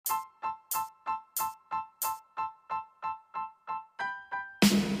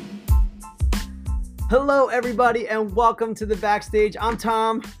Hello, everybody, and welcome to the backstage. I'm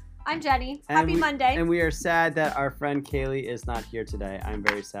Tom. I'm Jenny. And Happy Monday. And we are sad that our friend Kaylee is not here today. I'm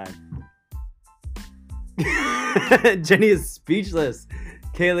very sad. Jenny is speechless.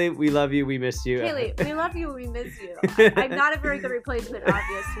 Kaylee, we love you. We miss you. Kaylee, we love you. We miss you. I'm not a very good replacement,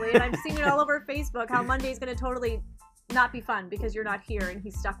 obviously, and I'm seeing it all over Facebook how Monday's going to totally not be fun because you're not here and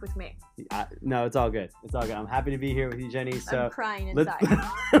he's stuck with me. No, it's all good. It's all good. I'm happy to be here with you, Jenny. So I'm crying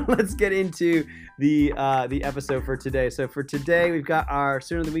inside. Let's get into the episode for today. So for today, we've got our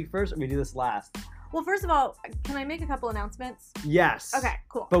student of the week first, or we do this last? Well, first of all, can I make a couple announcements? Yes. Okay,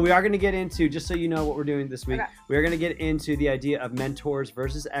 cool. But we are going to get into, just so you know what we're doing this week, Okay. we're going to get into the idea of mentors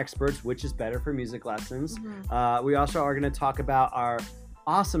versus experts, which is better for music lessons. Mm-hmm. We also are going to talk about our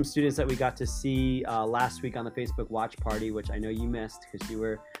awesome students that we got to see last week on the Facebook watch party, which I know you missed because you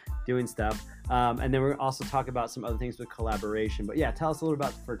were doing stuff. And then we're also talk about some other things with collaboration. But yeah, tell us a little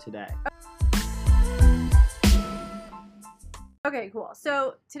about for today. Okay, cool.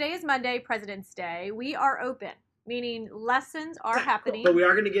 So today is Monday, President's Day. We are open, meaning lessons are happening. But we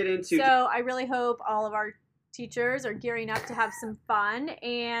are going to get into... So I really hope all of our teachers are gearing up to have some fun.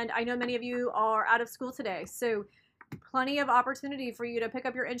 And I know many of you are out of school today. So plenty of opportunity for you to pick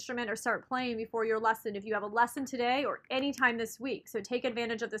up your instrument or start playing before your lesson if you have a lesson today or any time this week. So take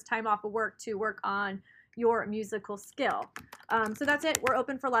advantage of this time off of work to work on your musical skill. So that's it. We're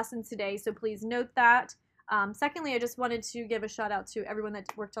open for lessons today, so please note that. Secondly, I just wanted to give a shout out to everyone that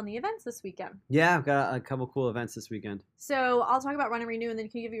worked on the events this weekend. Yeah, I've got a couple cool events this weekend. So I'll talk about Run and Renew and then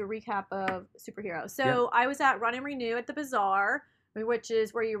can give you a recap of Superhero. So I was at Run and Renew at the Bazaar, which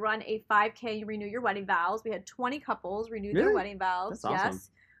is where you run a 5K, you renew your wedding vows. We had 20 couples renew their wedding vows. That's awesome. Yes.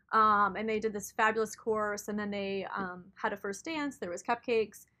 And they did this fabulous course, and then they had a first dance. There was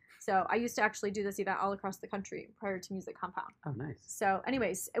cupcakes. So I used to actually do this event all across the country prior to Music Compound. Oh, nice. So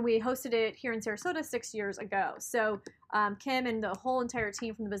anyways, we hosted it here in Sarasota 6 years ago. So Kim and the whole entire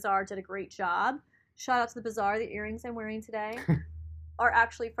team from the Bazaar did a great job. Shout out to the Bazaar. The earrings I'm wearing today are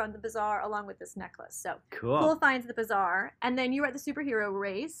actually from the Bazaar along with this necklace. So cool finds at the Bazaar. And then you were at the Superhero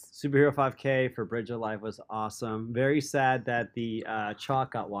race. Superhero 5K for Bridge of Life was awesome. Very sad that the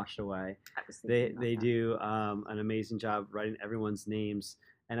chalk got washed away. They do an amazing job writing everyone's names.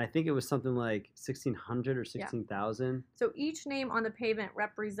 And I think it was something like 1,600 or 16,000. Yeah. So each name on the pavement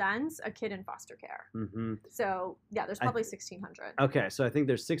represents a kid in foster care. Mm-hmm. So yeah, there's probably 1,600. Okay, so I think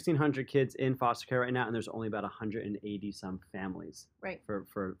there's 1,600 kids in foster care right now, and there's only about 180 some families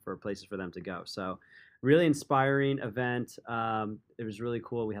for places for them to go. So really inspiring event. It was really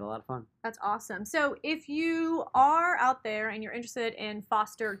cool. We had a lot of fun. That's awesome. So if you are out there and you're interested in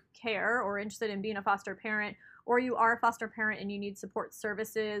foster care or interested in being a foster parent, or you are a foster parent and you need support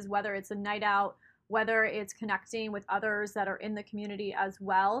services, whether it's a night out, whether it's connecting with others that are in the community as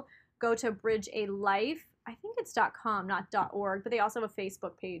well, go to Bridge a Life. I think it's .com, not .org, but they also have a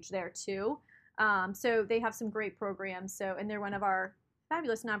Facebook page there too. So they have some great programs. And they're one of our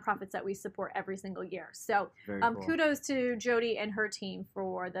fabulous nonprofits that we support every single year. So cool. Kudos to Jody and her team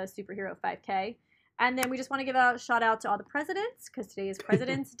for the Superhero 5K. And then we just want to give a shout out to all the presidents because today is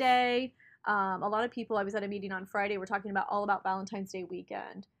President's Day. A lot of people, I was at a meeting on Friday, we're talking all about Valentine's Day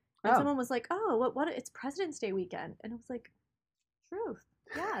weekend. And someone was like, oh, what, it's President's Day weekend. And I was like, truth.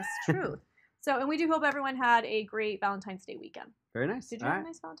 Yes, truth. So, and we do hope everyone had a great Valentine's Day weekend. Very nice. Did you have a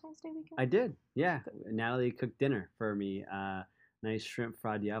nice Valentine's Day weekend? I did, yeah. Good. Natalie cooked dinner for me. Nice shrimp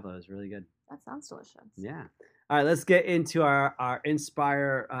fried diavolo. It was really good. That sounds delicious. Yeah. All right, let's get into our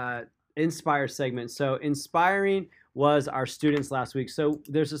Inspire segment. So inspiring was our students last week. So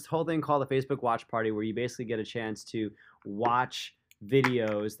there's this whole thing called the Facebook Watch Party where you basically get a chance to watch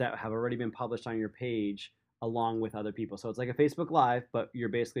videos that have already been published on your page along with other people. So it's like a Facebook Live, but you're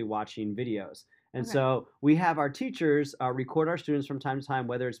basically watching videos. And so we have our teachers record our students from time to time,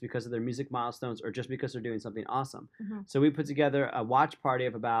 whether it's because of their music milestones or just because they're doing something awesome. Mm-hmm. So we put together a watch party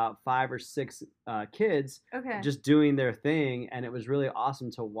of about 5 or 6 kids just doing their thing. And it was really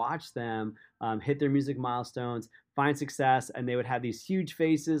awesome to watch them hit their music milestones, find success, and they would have these huge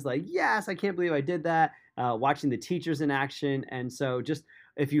faces like, yes, I can't believe I did that, watching the teachers in action. And so just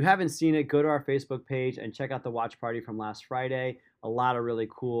if you haven't seen it, go to our Facebook page and check out the watch party from last Friday. A lot of really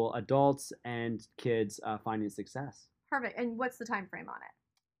cool adults and kids finding success. Perfect. And what's the time frame on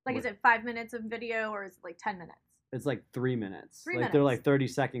it? Like, is it 5 minutes of video or is it like 10 minutes? It's like 3 minutes. 3 minutes. They're like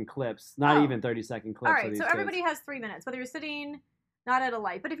 30-second clips, not even 30-second clips. All right, so everybody has 3 minutes, whether you're sitting not at a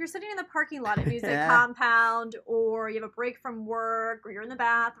light, but if you're sitting in the parking lot at Music Compound or you have a break from work or you're in the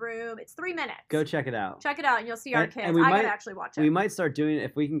bathroom, it's 3 minutes. Go check it out. Check it out and you'll see our kids. I could actually watch it. We might start doing it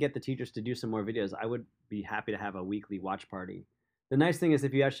if we can get the teachers to do some more videos. I would be happy to have a weekly watch party. The nice thing is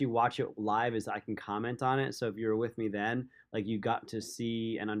if you actually watch it live is I can comment on it. So if you were with me then, like you got to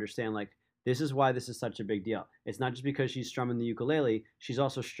see and understand like this is why this is such a big deal. It's not just because she's strumming the ukulele, she's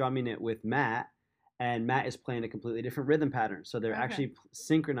also strumming it with Matt, and Matt is playing a completely different rhythm pattern. So they're Okay. actually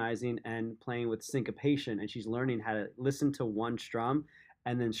synchronizing and playing with syncopation, and she's learning how to listen to one strum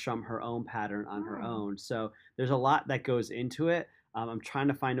and then strum her own pattern on her Oh, own. So there's a lot that goes into it. I'm trying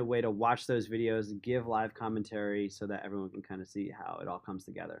to find a way to watch those videos, give live commentary so that everyone can kind of see how it all comes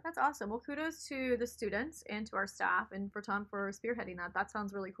together. that's awesome. Well, kudos to the students and to our staff and for Tom for spearheading that. That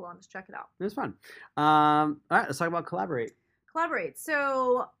sounds really cool. I'll just check it out. It was fun. All right, let's talk about collaborate. Collaborate.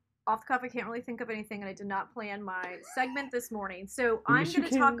 So off the cuff, I can't really think of anything, and I did not plan my segment this morning. So I'm Yes, you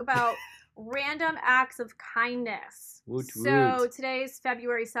going to talk can. about random acts of kindness. Woot So woot. today is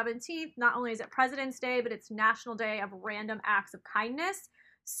February 17th. Not only is it President's Day, but it's National Day of Random Acts of Kindness.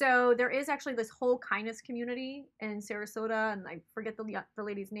 So there is actually this whole kindness community in Sarasota, and I forget the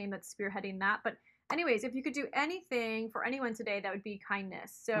lady's name that's spearheading that. But anyways, if you could do anything for anyone today, that would be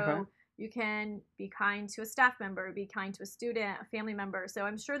kindness. So Okay. you can be kind to a staff member, be kind to a student, a family member. So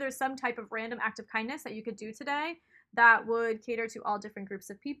I'm sure there's some type of random act of kindness that you could do today that would cater to all different groups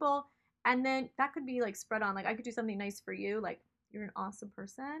of people. And then that could be like spread on. Like I could do something nice for you, like you're an awesome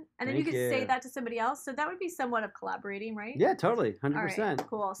person. And then you Thank could say you. that to somebody else. So that would be somewhat of collaborating, right? Yeah, totally. All right, 100%.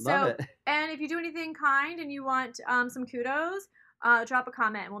 cool. Love So, it. and if you do anything kind and you want some kudos, drop a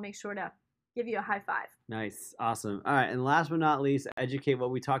comment and we'll make sure to give you a high five. Nice. Awesome. All right. And last but not least, educate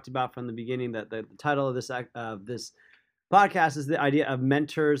what we talked about from the beginning. That the title of this podcast is the idea of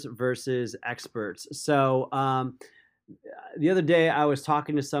mentors versus experts. So the other day I was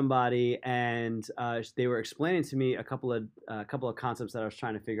talking to somebody and they were explaining to me a couple of concepts that I was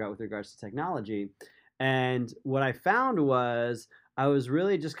trying to figure out with regards to technology. And what I found was I was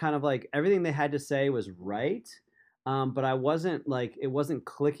really just kind of like everything they had to say was right. But I wasn't like it wasn't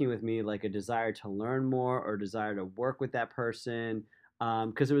clicking with me like a desire to learn more or desire to work with that person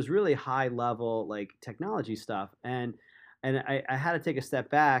because it was really high level like technology stuff and I had to take a step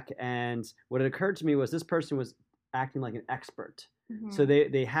back and what had occurred to me was this person was acting like an expert. So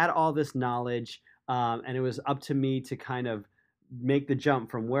Mm-hmm. they had all this knowledge, and it was up to me to kind of make the jump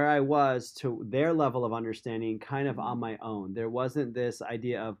from where I was to their level of understanding, kind of on my own. There wasn't this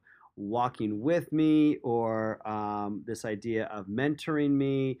idea of walking with me or this idea of mentoring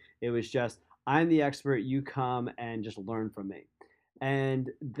me. It was just I'm the expert. You come and just learn from me.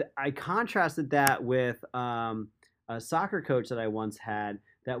 And I contrasted that with a soccer coach that I once had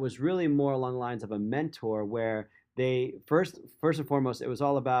that was really more along the lines of a mentor, where they first and foremost it was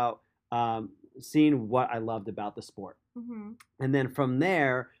all about seeing what I loved about the sport, Mm-hmm. and then from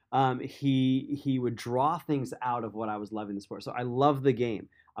there he would draw things out of what I was loving the sport. So I loved the game.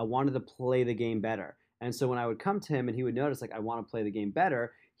 I wanted to play the game better, and so when I would come to him and he would notice like I want to play the game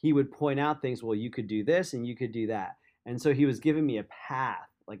better, he would point out things. Well, you could do this and you could do that, and so he was giving me a path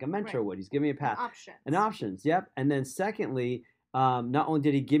like a mentor Right. would. He's giving me a And path options. and options. Yep. And then secondly, not only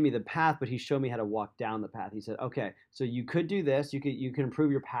did he give me the path, but he showed me how to walk down the path. He said, "Okay, so you could do this. You can improve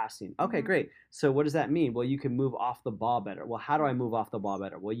your passing. Okay, Mm-hmm. great. So what does that mean? Well, you can move off the ball better. Well, how do I move off the ball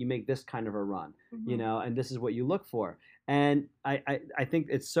better? Well, you make this kind of a run, Mm-hmm. and this is what you look for. And I think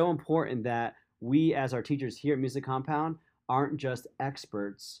it's so important that we, as our teachers here at Music Compound, aren't just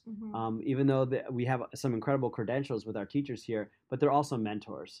experts, Mm-hmm. even though we have some incredible credentials with our teachers here, but they're also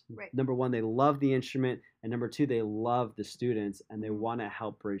mentors. Right. Number one, they love the instrument, and number two, they love the students, and they Mhm. want to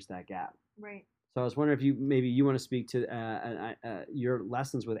help bridge that gap. Right. So I was wondering if you want to speak to your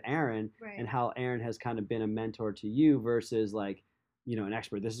lessons with Aaron Right. and how Aaron has kind of been a mentor to you versus like, an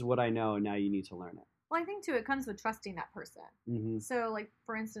expert. This is what I know, and now you need to learn it. Well, I think too, it comes with trusting that person. Hmm. So, like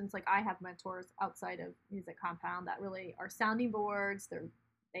for instance, like I have mentors outside of Music Compound that really are sounding boards.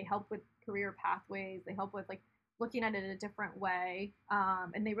 They help with career pathways. They help with like looking at it in a different way,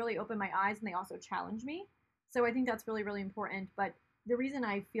 and they really open my eyes and they also challenge me. So I think that's really really important. But the reason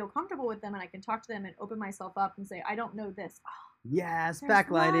I feel comfortable with them and I can talk to them and open myself up and say I don't know this. Yes, There's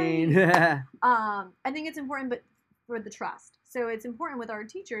backlighting. I think it's important, but for the trust. So it's important with our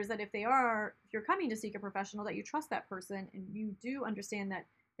teachers that if you're coming to seek a professional, that you trust that person and you do understand that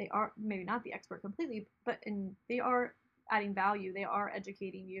they are maybe not the expert completely, but they are adding value, they are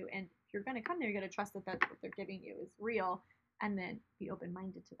educating you, and if you're going to come there, you're going to trust that what they're giving you is real, and then be open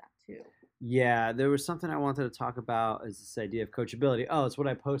minded to that too. Yeah, there was something I wanted to talk about is this idea of coachability. Oh, it's what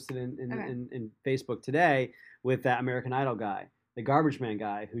I posted Okay. in Facebook today with that American Idol guy, the garbage man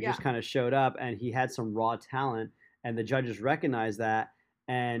guy, who Yeah. just kind of showed up and he had some raw talent, and the judges recognized that.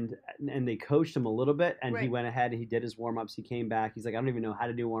 and they coached him a little bit, and he Right. went ahead and he did his warm-ups. He came back. He's like, I don't even know how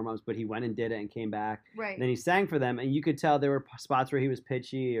to do warm-ups, but he went and did it and came back. Right. And then he sang for them, and you could tell there were spots where he was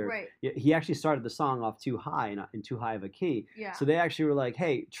pitchy, or Right. he actually started the song off too high, in too high of a key. Yeah. So they actually were like,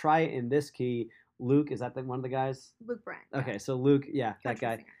 hey, try it in this key. Luke, is that one of the guys? Luke Brent. Okay, so Luke, yeah, that Country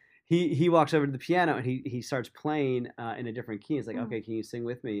guy. singer. He walks over to the piano and he starts playing in a different key. It's like, Mhm. okay, can you sing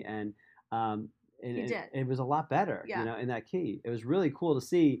with me? And He did. it was a lot better, Yeah. in that key. It was really cool to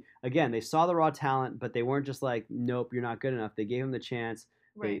see. Again, they saw the raw talent, but they weren't just like, nope, you're not good enough. They gave him the chance.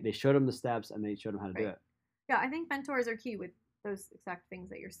 Right. They showed him the steps, and they showed him how to do Right. it. Yeah, I think mentors are key with those exact things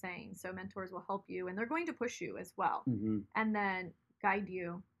that you're saying. So mentors will help you, and they're going to push you as well, Hmm. and then guide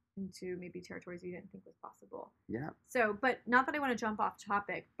you into maybe territories you didn't think was possible. Yeah. So, but not that I want to jump off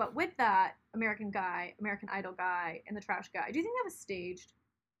topic, but with that American Idol guy, and the trash guy, do you think that was staged?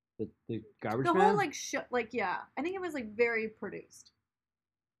 The garbage The man. whole yeah, I think it was like very produced.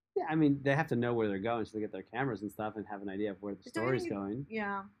 Yeah, I mean, they have to know where they're going, so they get their cameras and stuff and have an idea of where the Don't you story's think going.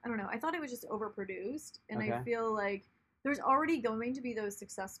 Yeah, I don't know. I thought it was just overproduced, and I Okay. feel like there's already going to be those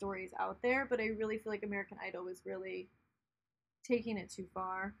success stories out there, but I really feel like American Idol was really taking it too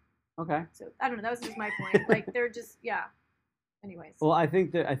far. Okay. So I don't know. That was just my point. Like they're just Anyways. Well, I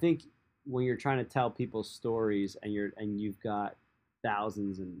think when you're trying to tell people's stories, and you've got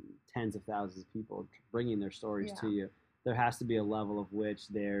thousands and tens of thousands of people bringing their stories to you, there has to be a level of which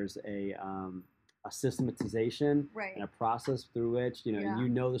there's a systematization Right. and a process through which Yeah. you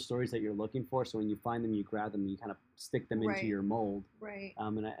know the stories that you're looking for. So when you find them, you grab them, and you kind of stick them into Right. your mold. Right.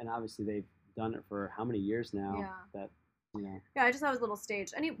 And obviously they've done it for how many years now? Yeah. That Yeah, I just thought it was a little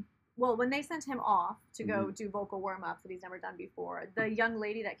staged. Well, when they sent him off to go Mhm. do vocal warm ups that he's never done before, the young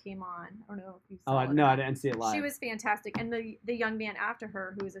lady that came on, I don't know if you Oh saw it. no, I didn't see it live. She was fantastic, and the young man after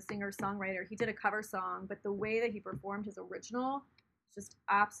her, who is a singer songwriter, he did a cover song, but the way that he performed his original, just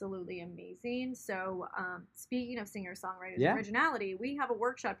absolutely amazing. So, speaking of singer songwriters Yeah. and originality, we have a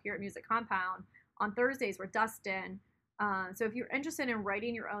workshop here at Music Compound on Thursdays where Dustin. So if you're interested in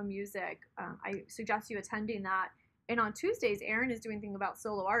writing your own music, I suggest you attending that. And on Tuesdays, Aaron is doing things about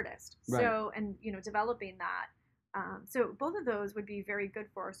solo artist. So, and developing that. So both of those would be very good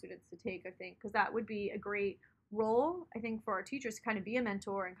for our students to take, I think, because that would be a great role, I think, for our teachers to kind of be a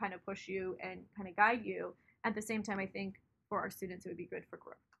mentor and kind of push you and kind of guide you. At the same time, I think for our students, it would be good for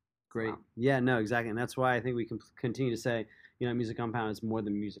growth. Great. Wow. Yeah, no, exactly. And that's why I think we can continue to say, Music Compound is more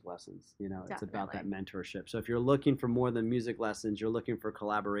than music lessons. It's about that mentorship. So if you're looking for more than music lessons, you're looking for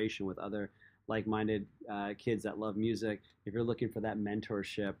collaboration with other like-minded kids that love music. If you're looking for that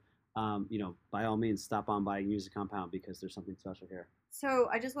mentorship, by all means, stop on by Music Compound, because there's something special here. So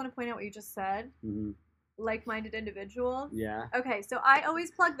I just want to point out what you just said. Hmm. Like-minded individuals. Yeah. Okay, so I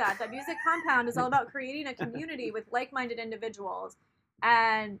always plug that Music Compound is all about creating a community with like-minded individuals,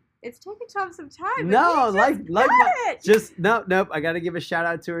 and it's taken Tom some time. No, Nope. I got to give a shout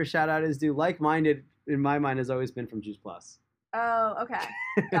out to her. Shout out is due. Like-minded, in my mind, has always been from Juice Plus. Oh, okay,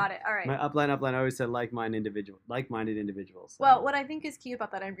 got it. All right. My upline always said like-minded individuals. So. Well, what I think is key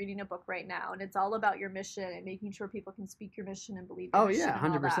about that, I'm reading a book right now, and it's all about your mission and making sure people can speak your mission and believe your mission. Yeah,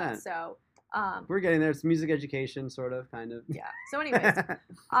 100%. So, we're getting there. It's music education, sort of, kind of. Yeah. So, anyways,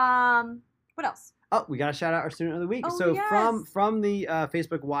 what else? Oh, we got to shout out our student of the week. Oh, So yes. from the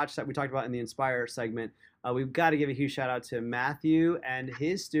Facebook Watch that we talked about in the Inspire segment, we've got to give a huge shout out to Matthew and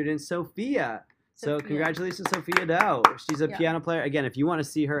his student Sophia. So Sophia. Congratulations, Sophia Doe. She's a Yeah. piano player. Again, if you want to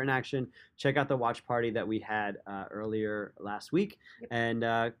see her in action, check out the watch party that we had earlier last week. Yep.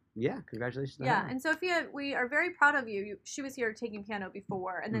 And congratulations to Yeah, her. and Sophia, we are very proud of you. She was here taking piano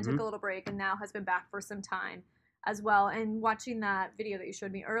before, and then took a little break, and now has been back for some time as well. And watching that video that you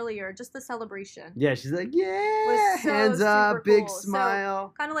showed me earlier, just the celebration. Yeah, she's like, yeah, Was so hands up, super big cool. So,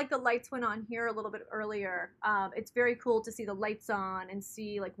 smile. Kind of like the lights went on here a little bit earlier. It's very cool to see the lights on and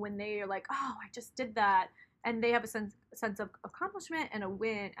see like when they are like, oh, I just did that, and they have a sense of accomplishment and a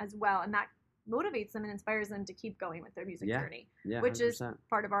win as well, and that motivates them and inspires them to keep going with their music journey, Yeah, which 100%. is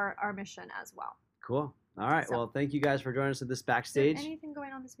part of our mission as well. Cool. All right. So- Well, thank you guys for joining us at this Is there backstage. anything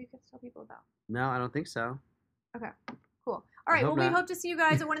going on this week to tell people about? No, I don't think so. Cool. All right. hope Well, we not. hope to see you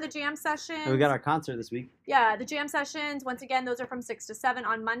guys at one of the jam sessions. And we got our concert this week. Yeah, the jam sessions. Once again, those are from 6 to 7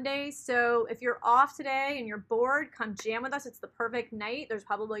 on Mondays. So if you're off today and you're bored, come jam with us. It's the perfect night. There's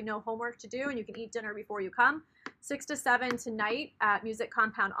probably no homework to do, and you can eat dinner before you come. 6 to 7 tonight at Music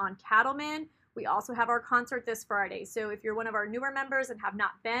Compound on Cattleman. We also have our concert this Friday. So if you're one of our newer members and have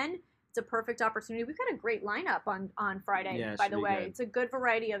not been, it's a perfect opportunity. We've got a great lineup on Friday, Yeah, it by should the be way. good. It's a good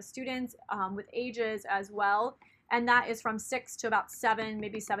variety of students with ages as well. And that is from 6 to about 7,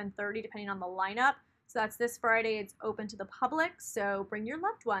 maybe 7:30, depending on the lineup. So that's this Friday. It's open to the public, so bring your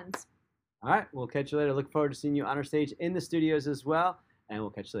loved ones. All right, we'll catch you later. Look forward to seeing you on our stage in the studios as well, and we'll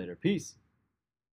catch you later. Peace.